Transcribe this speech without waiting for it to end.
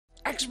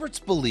Experts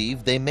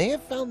believe they may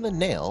have found the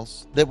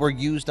nails that were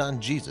used on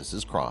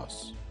Jesus'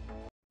 cross.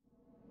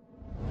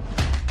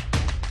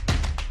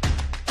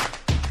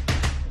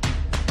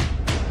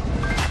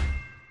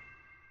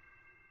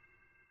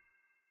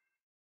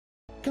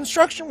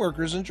 Construction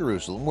workers in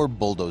Jerusalem were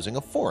bulldozing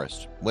a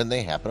forest when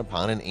they happened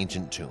upon an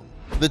ancient tomb.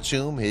 The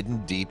tomb,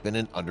 hidden deep in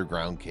an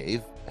underground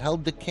cave,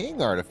 held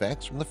decaying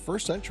artifacts from the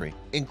 1st century,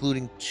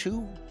 including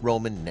 2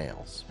 Roman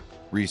nails.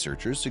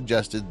 Researchers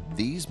suggested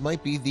these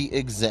might be the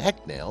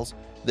exact nails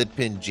that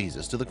pinned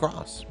Jesus to the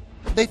cross.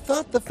 They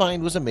thought the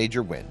find was a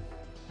major win,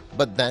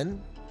 but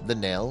then the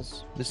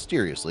nails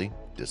mysteriously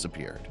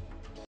disappeared.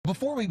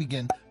 Before we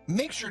begin,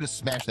 make sure to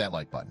smash that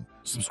like button,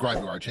 subscribe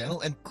to our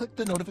channel, and click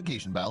the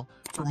notification bell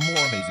for more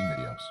amazing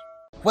videos.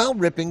 While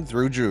ripping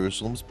through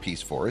Jerusalem's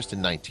Peace Forest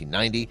in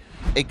 1990,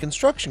 a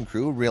construction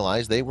crew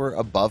realized they were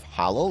above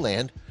hollow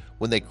land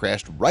when they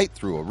crashed right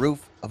through a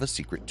roof of a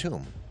secret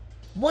tomb.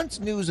 Once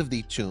news of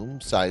the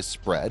tomb size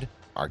spread,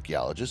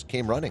 archaeologists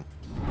came running.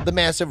 The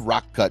massive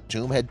rock-cut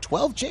tomb had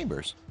 12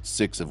 chambers,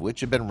 6 of which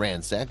had been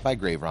ransacked by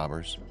grave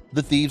robbers.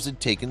 The thieves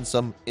had taken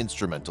some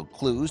instrumental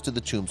clues to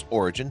the tomb's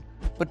origin,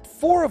 but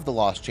 4 of the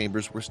lost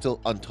chambers were still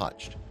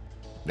untouched.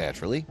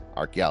 Naturally,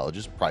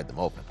 archaeologists pried them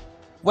open.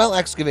 While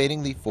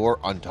excavating the 4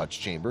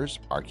 untouched chambers,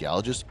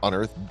 archaeologists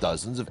unearthed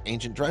dozens of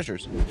ancient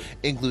treasures,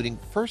 including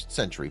 1st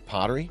century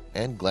pottery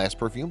and glass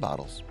perfume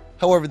bottles.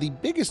 However, the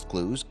biggest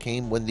clues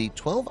came when the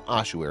 12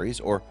 ossuaries,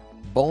 or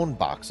bone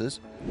boxes,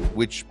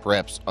 which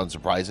perhaps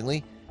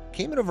unsurprisingly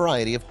came in a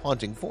variety of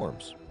haunting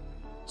forms.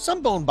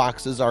 Some bone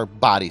boxes are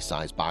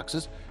body-sized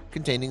boxes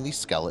containing the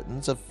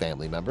skeletons of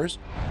family members,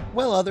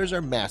 while others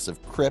are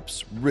massive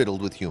crypts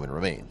riddled with human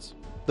remains.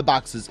 The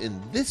boxes in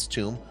this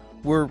tomb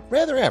were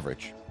rather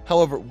average.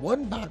 However,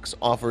 one box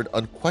offered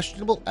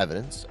unquestionable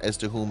evidence as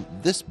to whom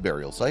this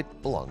burial site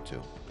belonged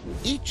to.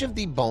 Each of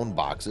the bone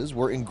boxes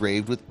were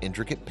engraved with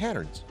intricate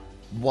patterns.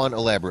 One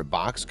elaborate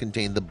box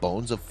contained the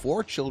bones of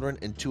 4 children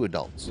and 2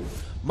 adults,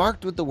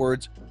 marked with the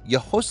words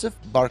Yehoseph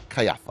bar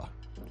Caiapha,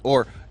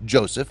 or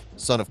Joseph,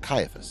 son of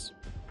Caiaphas.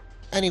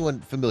 Anyone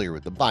familiar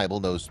with the Bible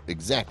knows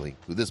exactly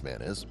who this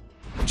man is.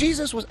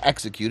 Jesus was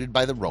executed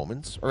by the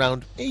Romans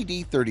around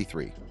AD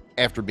 33,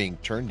 after being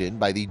turned in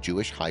by the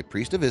Jewish high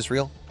priest of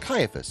Israel,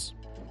 Caiaphas,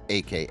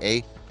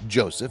 aka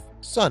Joseph,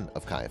 son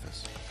of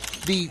Caiaphas.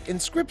 The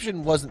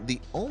inscription wasn't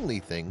the only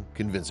thing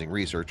convincing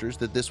researchers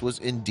that this was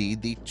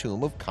indeed the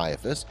tomb of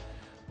Caiaphas,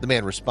 the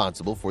man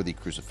responsible for the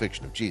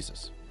crucifixion of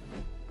Jesus.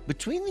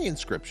 Between the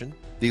inscription,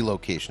 the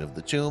location of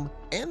the tomb,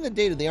 and the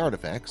date of the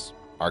artifacts,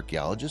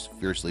 archaeologists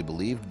fiercely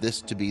believed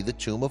this to be the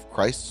tomb of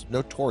Christ's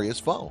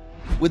notorious foe.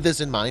 With this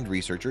in mind,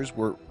 researchers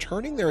were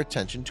turning their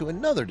attention to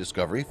another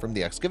discovery from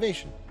the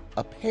excavation: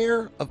 a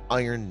pair of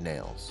iron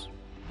nails.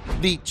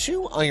 The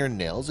 2 iron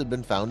nails had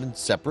been found in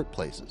separate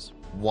places,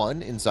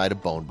 one inside a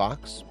bone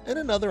box and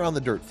another on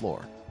the dirt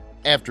floor.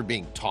 After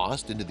being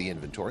tossed into the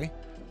inventory,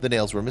 the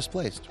nails were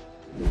misplaced.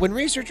 When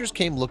researchers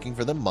came looking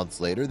for them months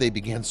later, they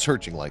began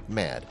searching like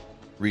mad.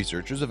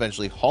 Researchers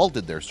eventually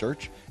halted their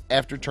search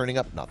after turning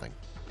up nothing.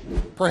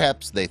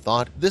 Perhaps they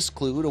thought this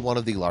clue to one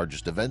of the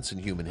largest events in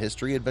human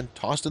history had been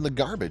tossed in the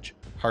garbage,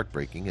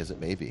 heartbreaking as it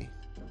may be.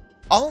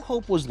 All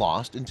hope was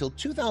lost until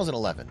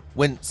 2011,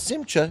 when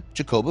Simcha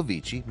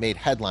Jacobovici made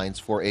headlines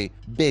for a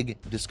big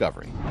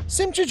discovery.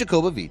 Simcha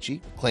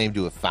Jacobovici claimed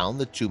to have found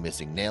the 2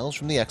 missing nails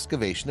from the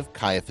excavation of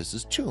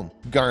Caiaphas's tomb,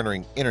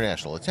 garnering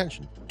international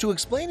attention. To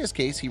explain his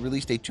case, he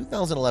released a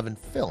 2011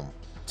 film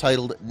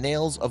titled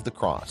Nails of the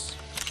Cross.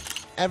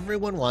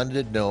 Everyone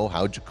wanted to know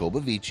how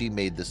Jacobovici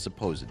made this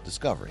supposed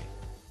discovery.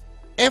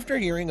 After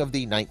hearing of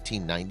the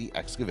 1990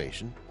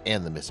 excavation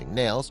and the missing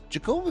nails,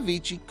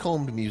 Jacobovici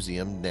combed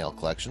museum nail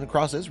collection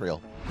across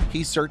Israel.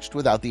 He searched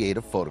without the aid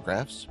of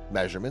photographs,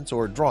 measurements,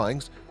 or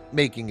drawings,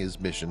 making his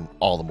mission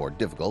all the more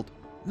difficult.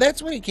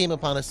 That's when he came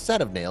upon a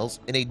set of nails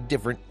in a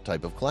different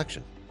type of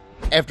collection.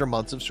 After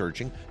months of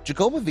searching,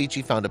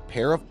 Jacobovici found a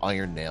pair of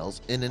iron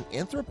nails in an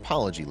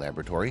anthropology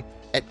laboratory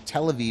at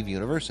Tel Aviv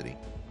University.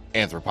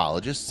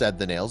 Anthropologists said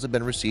the nails had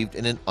been received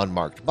in an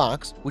unmarked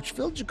box, which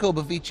filled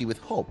Jacobovici with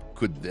hope.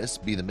 Could this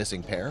be the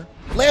missing pair?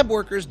 Lab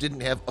workers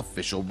didn't have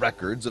official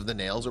records of the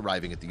nails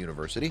arriving at the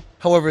university.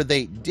 However,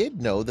 they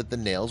did know that the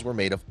nails were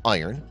made of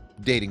iron,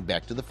 dating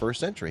back to the 1st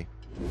century.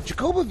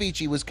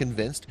 Jacobovici was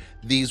convinced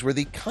these were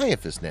the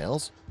Caiaphas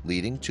nails,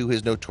 leading to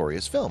his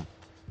notorious film.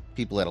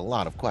 People had a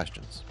lot of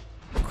questions.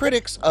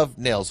 Critics of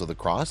Nails of the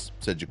Cross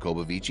said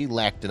Jacobovici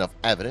lacked enough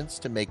evidence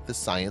to make the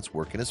science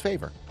work in his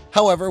favor.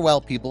 However, while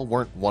people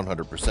weren't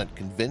 100%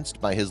 convinced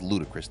by his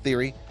ludicrous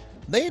theory,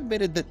 they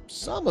admitted that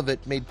some of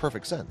it made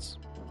perfect sense.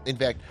 In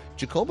fact,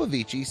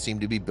 Jacobovici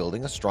seemed to be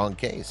building a strong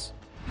case.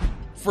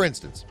 For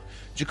instance,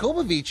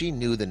 Jacobovici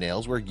knew the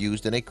nails were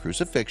used in a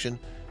crucifixion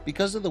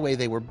because of the way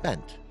they were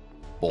bent.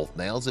 Both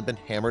nails had been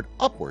hammered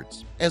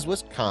upwards, as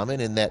was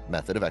common in that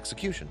method of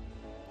execution.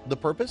 The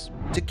purpose?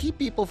 To keep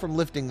people from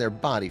lifting their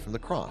body from the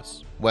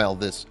cross. While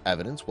this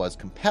evidence was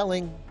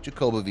compelling,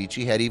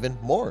 Jacobovici had even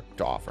more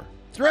to offer.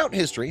 Throughout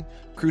history,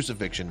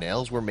 crucifixion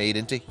nails were made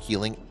into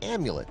healing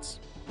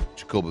amulets.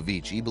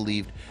 Jacobovici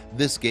believed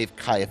this gave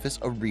Caiaphas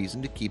a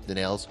reason to keep the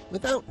nails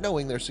without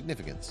knowing their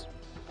significance.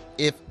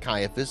 If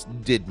Caiaphas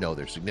did know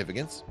their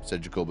significance,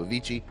 said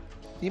Jacobovici,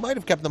 he might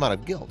have kept them out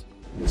of guilt.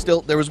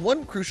 Still, there was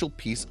one crucial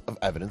piece of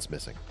evidence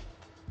missing.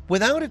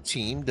 Without a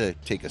team to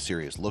take a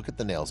serious look at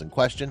the nails in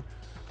question,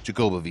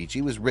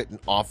 Jacobovici was written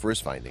off for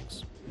his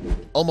findings.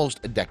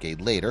 Almost a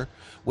decade later,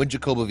 when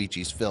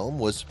Jacobovici's film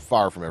was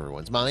far from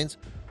everyone's minds,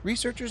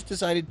 researchers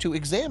decided to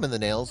examine the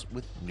nails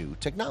with new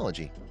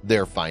technology.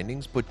 Their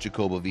findings put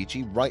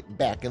Jacobovici right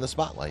back in the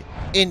spotlight.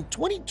 In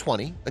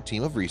 2020, a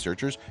team of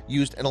researchers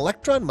used an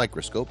electron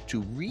microscope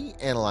to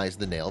reanalyze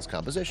the nails'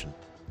 composition.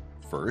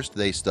 First,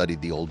 they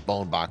studied the old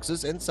bone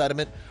boxes and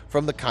sediment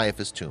from the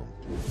Caiaphas tomb.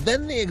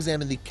 Then they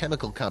examined the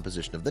chemical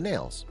composition of the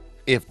nails.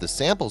 If the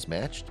samples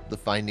matched, the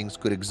findings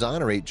could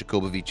exonerate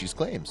Jacobovici's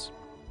claims.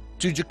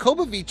 To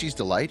Jacobovici's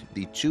delight,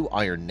 the two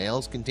iron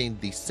nails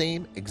contained the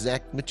same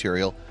exact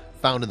material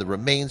found in the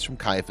remains from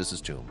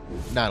Caiaphas's tomb.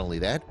 Not only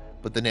that,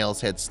 but the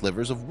nails had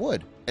slivers of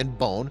wood and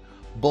bone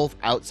both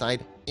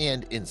outside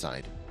and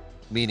inside,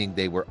 meaning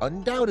they were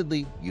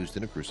undoubtedly used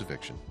in a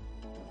crucifixion.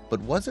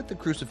 But was it the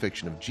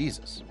crucifixion of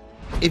Jesus?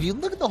 If you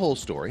look at the whole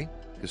story,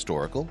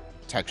 historical,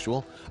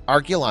 textual,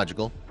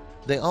 archaeological,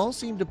 they all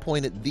seem to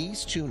point at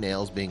these two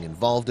nails being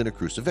involved in a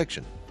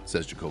crucifixion,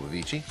 says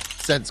Jacobovici.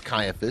 Since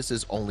Caiaphas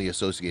is only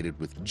associated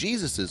with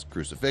Jesus's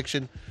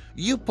crucifixion,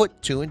 you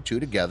put two and two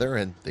together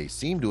and they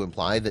seem to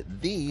imply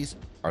that these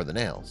are the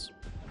nails.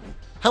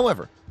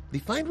 However, the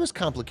find was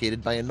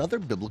complicated by another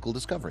biblical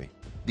discovery.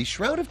 The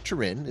Shroud of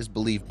Turin is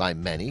believed by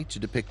many to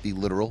depict the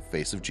literal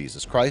face of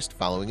Jesus Christ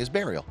following his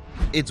burial.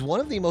 It's one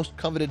of the most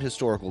coveted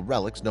historical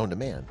relics known to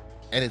man,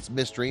 and its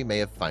mystery may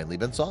have finally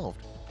been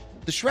solved.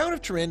 The Shroud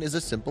of Turin is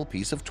a simple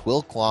piece of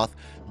twill cloth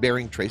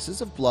bearing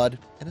traces of blood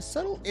and a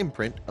subtle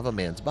imprint of a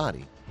man's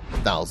body.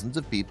 Thousands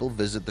of people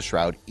visit the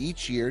shroud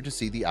each year to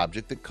see the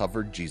object that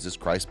covered Jesus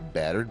Christ's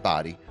battered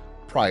body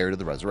prior to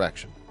the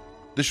resurrection.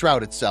 The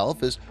shroud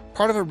itself is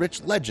part of a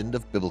rich legend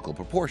of biblical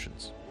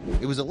proportions.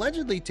 It was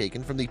allegedly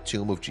taken from the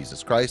tomb of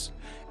Jesus Christ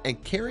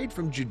and carried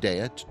from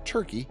Judea to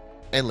Turkey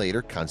and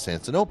later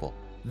Constantinople.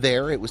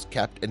 There it was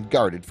kept and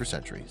guarded for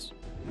centuries.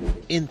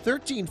 In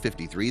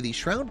 1353, the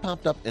shroud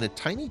popped up in a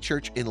tiny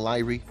church in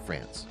Liry,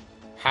 France.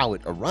 How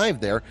it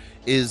arrived there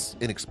is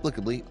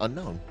inexplicably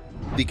unknown.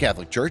 The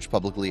Catholic Church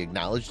publicly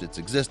acknowledged its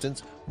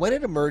existence when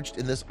it emerged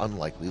in this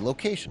unlikely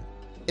location.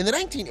 In the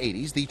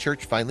 1980s, the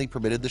church finally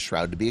permitted the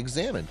shroud to be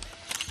examined.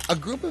 A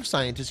group of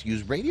scientists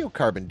used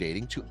radiocarbon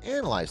dating to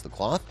analyze the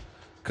cloth,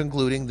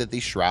 concluding that the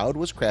shroud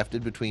was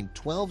crafted between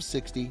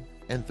 1260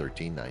 and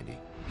 1390.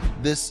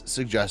 This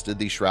suggested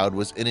the shroud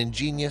was an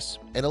ingenious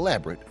and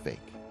elaborate fake,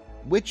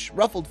 which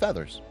ruffled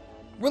feathers.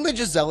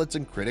 Religious zealots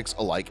and critics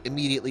alike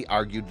immediately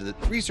argued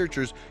that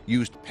researchers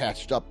used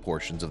patched-up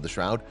portions of the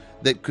shroud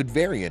that could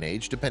vary in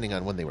age depending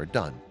on when they were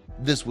done.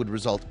 This would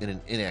result in an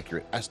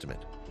inaccurate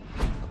estimate.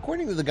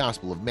 According to the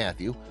Gospel of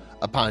Matthew,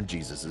 upon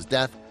Jesus'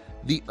 death,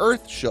 the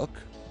earth shook,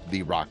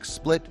 the rocks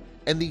split,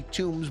 and the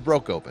tombs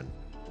broke open,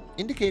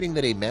 indicating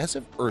that a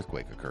massive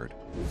earthquake occurred.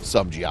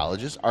 Some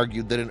geologists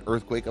argued that an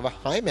earthquake of a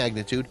high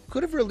magnitude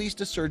could have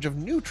released a surge of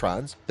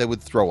neutrons that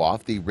would throw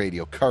off the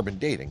radiocarbon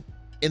dating.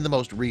 In the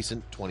most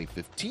recent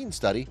 2015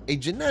 study, a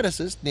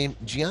geneticist named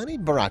Gianni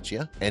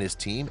Baraccia and his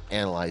team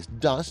analyzed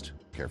dust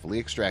carefully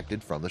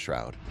extracted from the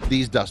shroud.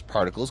 These dust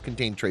particles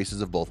contain traces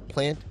of both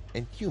plant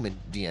and human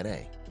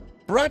DNA.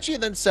 Baraccia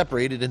then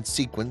separated and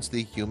sequenced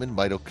the human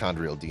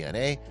mitochondrial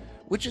DNA,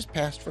 which is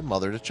passed from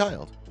mother to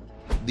child.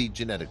 The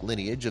genetic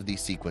lineage of the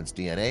sequenced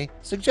DNA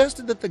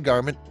suggested that the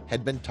garment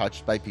had been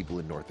touched by people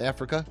in North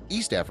Africa,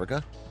 East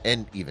Africa,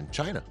 and even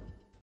China.